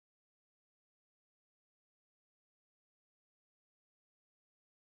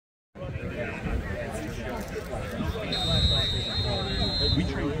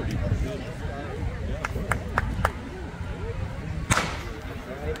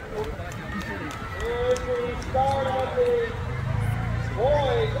Here's the start of the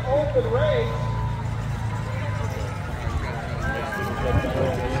boys open race.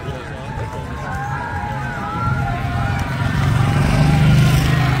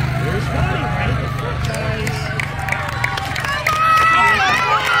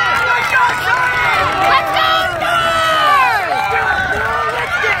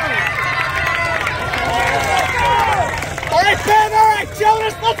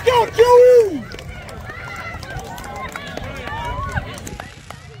 Jonas, let's go, Joey!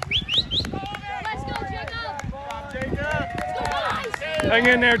 Let's go, Jacob! Let's go, guys! Hang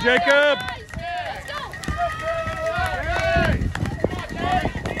in there, Jacob! Let's go!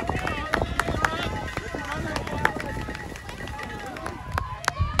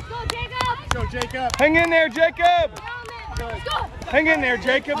 Go, Jacob! Go, Jacob! Hang in there, Jacob! Let's go! Hang in there,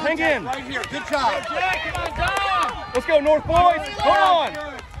 Jacob, hang in! Right here, good job! Let's go, North boys! Hold on!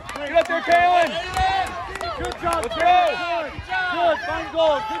 Get up there, Kalen! Good job! Let's go! Good, fine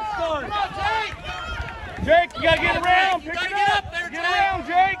goal, good start! Come on, Jake! Jake, you gotta get around! Pick gotta it get up! up there, Get Jake. around,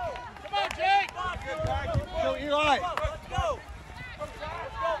 Jake! Come on, Jake! Go, Eli! Let's go! Let's go,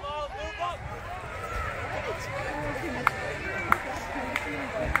 Miles, move up!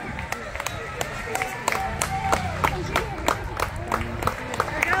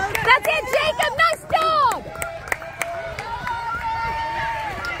 That's it, Jacob! Nice dog!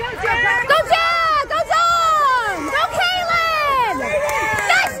 Go, Jack! Go, Jack! Go, Tom! Go, Kaylin!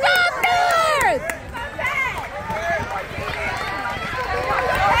 Nice dog, North!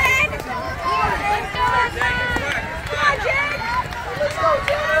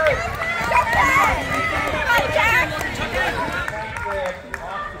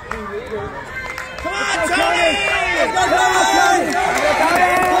 Come on, Tony! Let's go, Tony!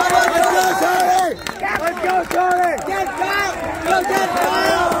 Let's go, Tony! Get down! Go, get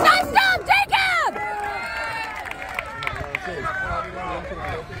down! Nice dog, Jacob!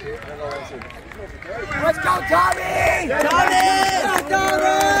 Let's go, Tommy! Tommy! Let's go,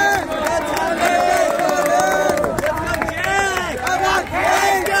 Tommy! Let's go, Jake! Come on,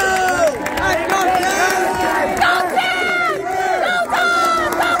 Jake! Let's go, Jake! Go, Tim! Go, Tom!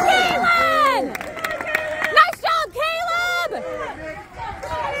 Go, Kaylin! Nice job, Caleb!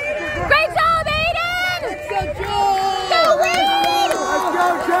 Great job, Aiden! Let's go, Joe! Go, Reed! Let's go,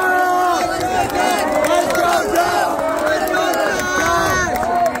 Joe! Let's go, Joe! Let's go,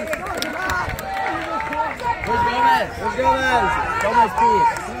 Where's Gomez? Gomez, Pete.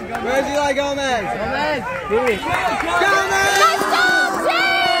 Where's Eli Gomez? Gomez, Pete. Gomez! Nice job,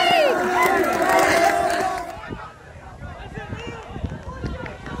 Jake!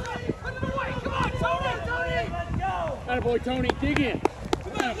 Attaboy, Tony, dig in.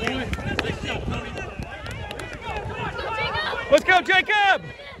 Let's go, Jacob!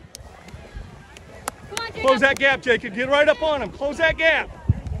 Come on, Jacob. Close that gap, Jacob. Get right up on him. Close that gap.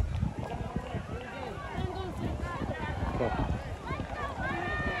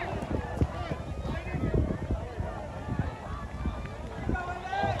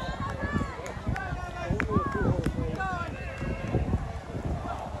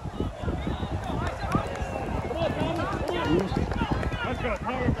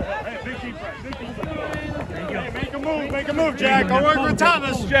 Make a move, Jack. Go work with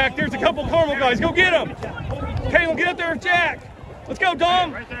Thomas. Jack, there's a couple Carmel guys. Go get them. Caleb, get up there with Jack. Let's go,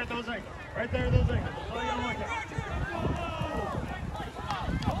 Dom. Right there at those angles. Right there at those angles.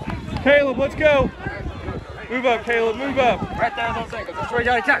 Caleb, let's go. Move up, Caleb. Move up. Right there at those angles. That's where you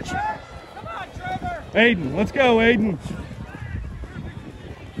gotta catch. Aiden, let's go, Aiden.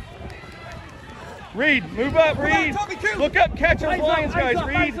 Reed, move up, Reed. Toby Q. Look up, catch those Lions guys,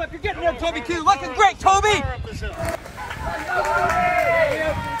 Reed. You're getting there, Toby Q. Looking great, Toby.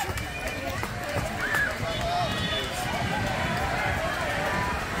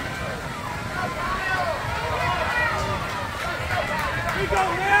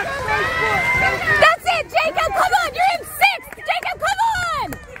 That's it, Jacob! Come on! You're in sixth! Jacob, come on!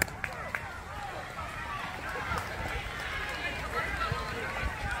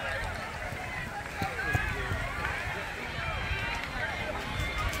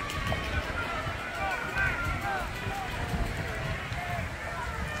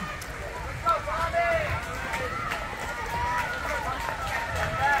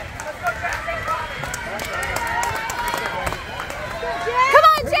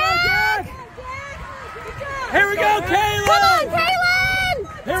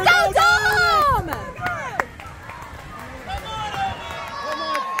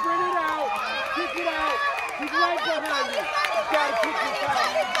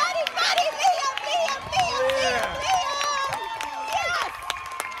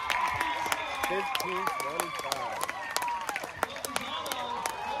 15-25.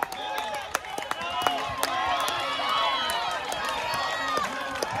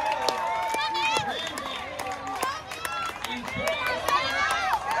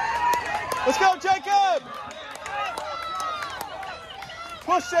 Let's go, Jacob!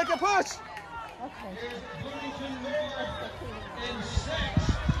 Push, Jacob, push!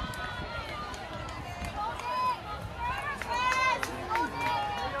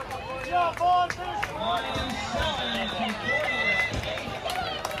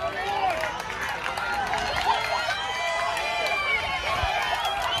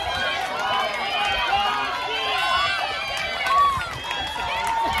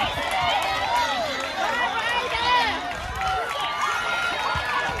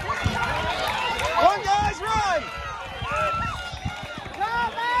 Run, guys, run!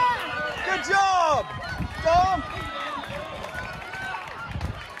 Good job, Tom.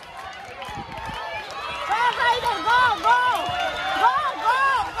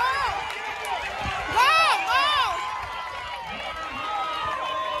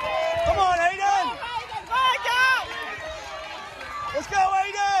 Come on, Aiden. Let's go,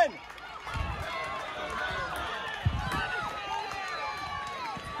 Aiden.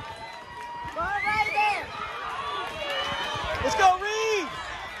 Let's go, Reed.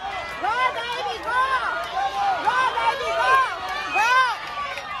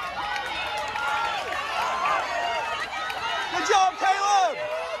 Good job, Caleb.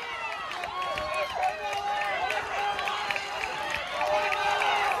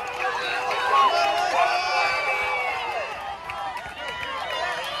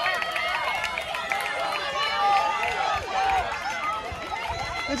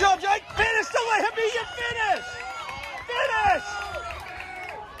 Good job, Jake. Finish. Don't let him beat you. Finish. Finish.